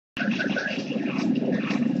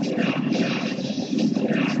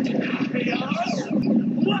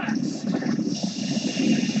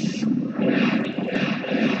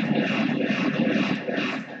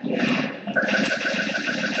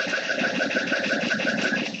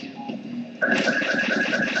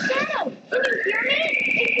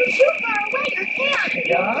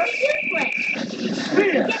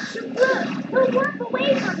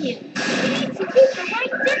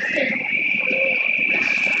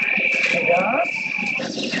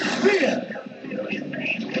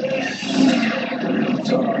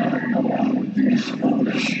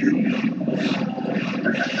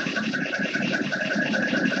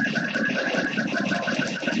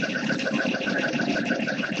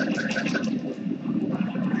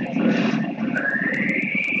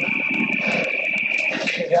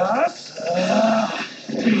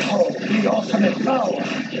Behold the ultimate power.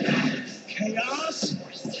 Chaos,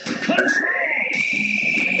 control.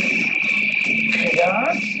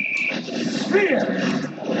 Chaos, sphere.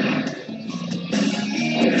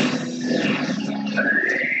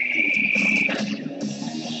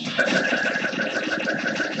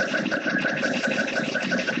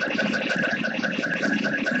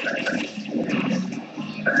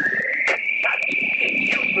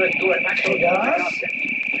 Chaos.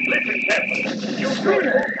 Listen carefully. You brought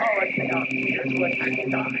more power chaos here to attack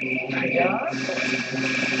and die. Chaos.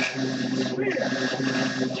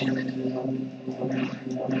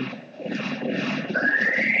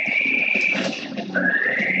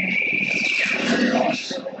 Chaos.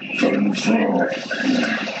 Control.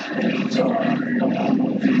 Die.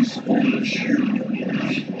 These foolish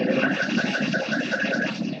humans.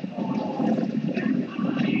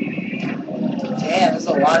 Damn, there's a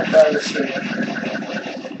lot of those here.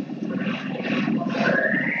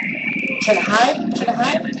 Try to hide? Try to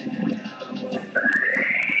hide?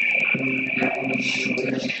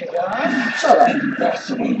 Shut up.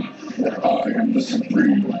 Impossible. I am the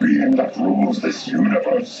supreme being that rules this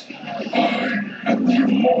universe. I am the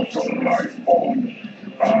immortal life form.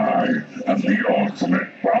 I am the ultimate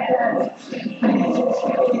power.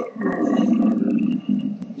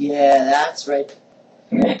 Yeah, that's right.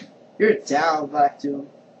 You're down, Black Doom.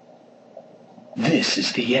 This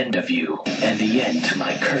is the end of you, and the end to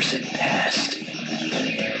my cursed past.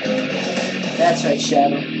 That's right,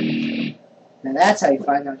 Shadow. Now that's how you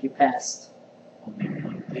find out your past. Only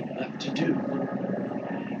one thing left to do.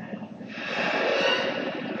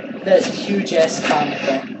 That is a huge-ass comic,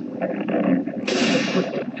 though.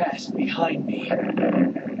 Put the past behind me.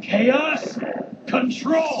 Chaos,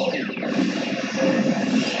 control.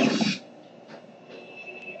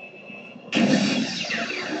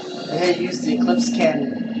 I had to use the Eclipse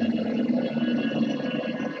Cannon.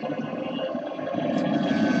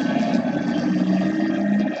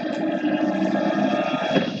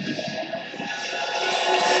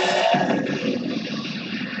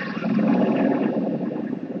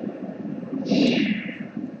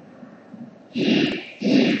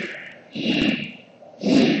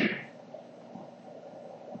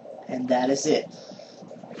 And that is it.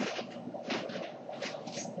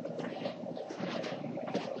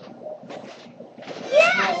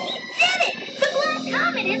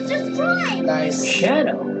 Nice.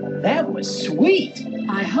 Shadow, that was sweet.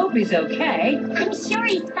 I hope he's okay. I'm sure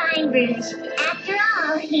he's fine, Rouge. After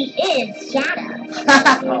all, he is Shadow.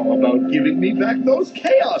 How about giving me back those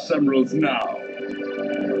Chaos Emeralds now?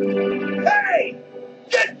 Hey!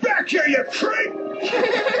 Get back here, you creep!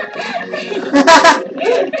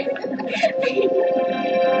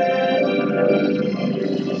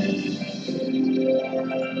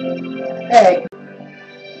 Hey.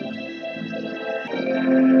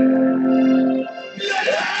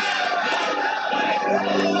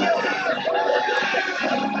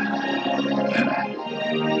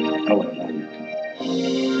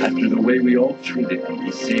 After the way we all treated him,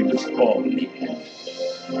 he saved us all in the end.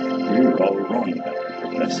 We were all wrong about the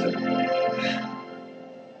Professor.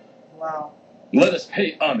 Wow. Let us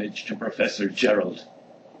pay homage to Professor Gerald.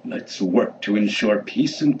 Let's work to ensure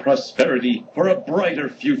peace and prosperity for a brighter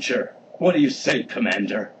future. What do you say,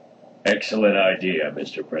 Commander? Excellent idea,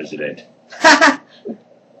 Mr. President.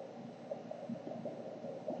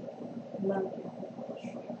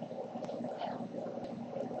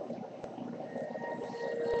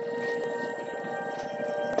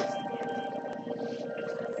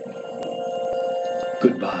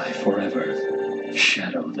 Goodbye forever,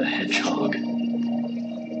 Shadow the Hedgehog.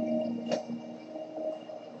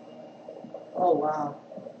 Oh, wow.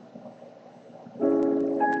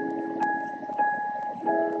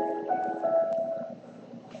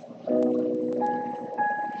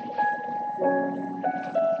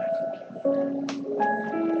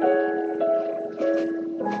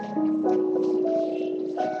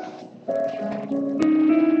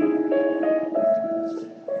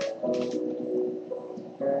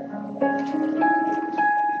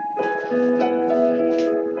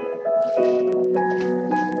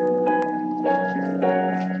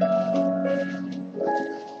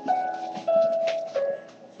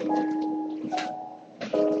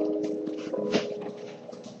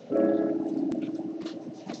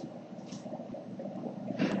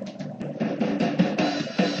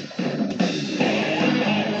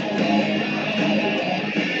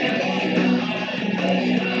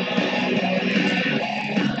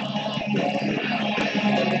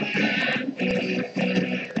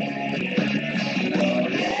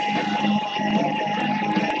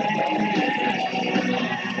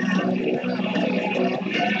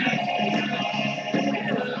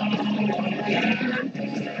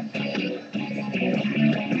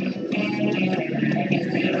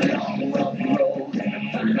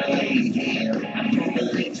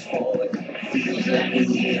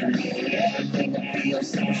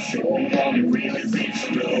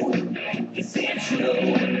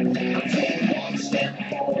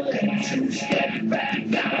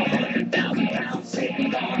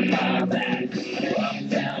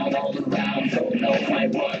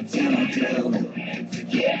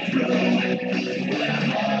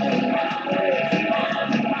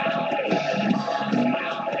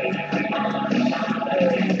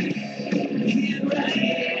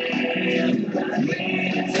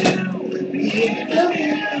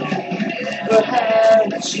 But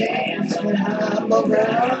have a chance when I'm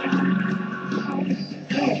around.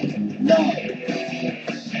 No.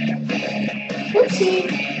 Whoopsie.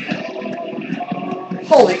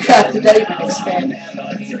 Holy crap, did that even expand?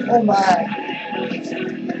 Oh my.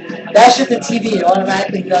 That shit the TV, it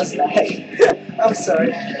automatically does that. I'm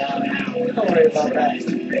sorry. Don't worry about that.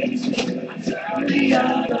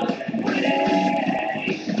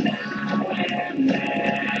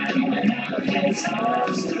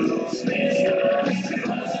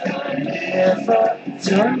 Never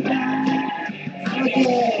turn back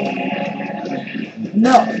again.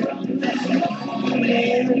 No.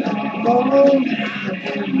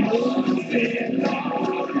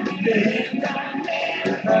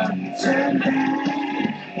 Turn back.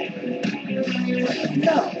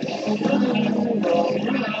 No.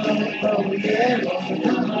 Oh yeah.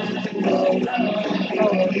 Oh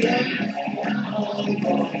yeah.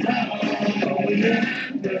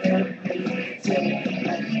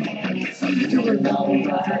 Doing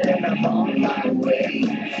alright and I'm on my way.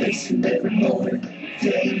 Facing every moment,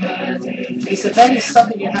 day by day. This event is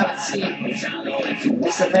something you haven't seen.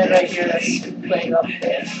 This event right here that's playing up.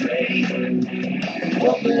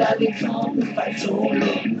 What would I become if I don't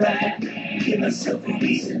look back? Give myself a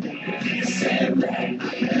reason to be sad back.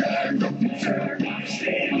 Don't turn,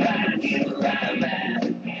 stay right here where I'm at.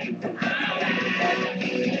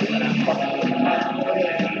 But I'm on my way.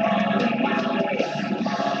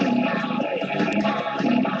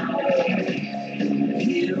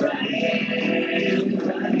 Here I am,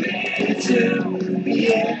 to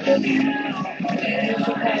be at the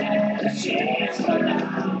never had a chance when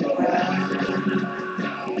I'm around.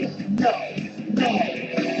 No, no.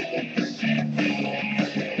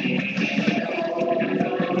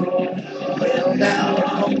 Well, now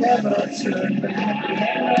I'll never turn back,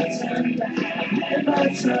 never turn back, never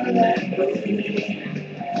turn that way.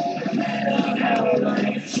 No matter how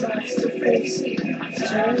life tries to face me,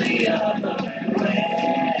 turn the other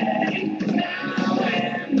way. Now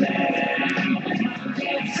and then,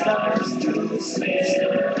 stars to see,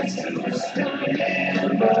 stars to sky,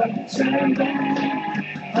 never turn back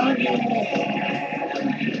again.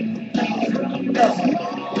 No,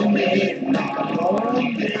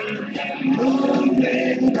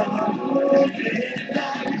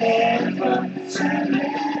 never turn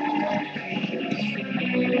back.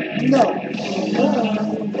 No.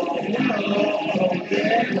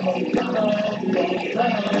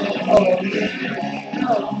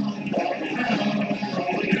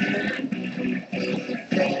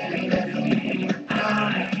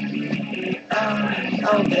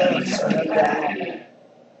 I'll never turn back.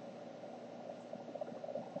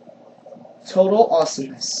 Total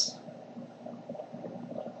awesomeness.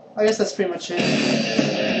 I guess that's pretty much it.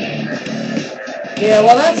 Yeah,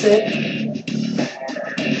 well that's it.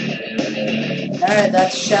 Alright,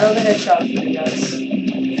 that's Shadow the Hedgehog for you guys.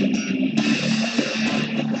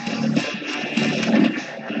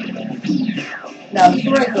 Now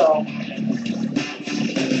here I go.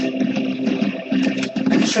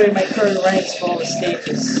 I'm show you my current ranks for all the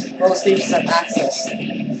stages. For all the stages I've accessed.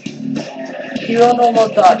 Hero normal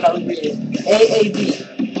dark, I'll read it. AAB.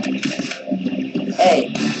 A.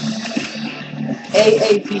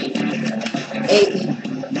 AAB. AE.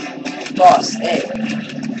 Boss. A.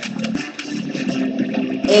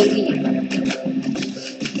 AE.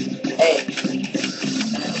 A.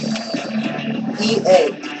 EA.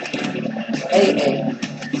 AA.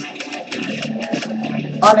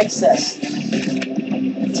 Unaccessed.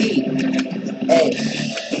 D. A.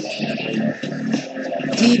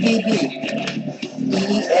 DBB.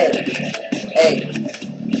 EA. A.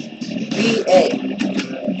 BA.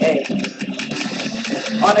 A.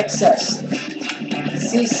 Unaccessed.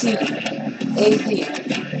 CC. AD.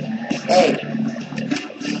 A.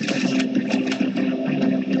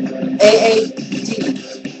 AAD.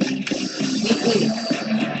 EE.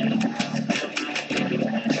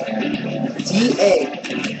 DA.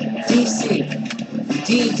 DC.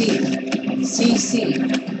 DD. CC.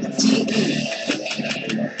 DE.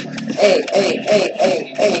 A.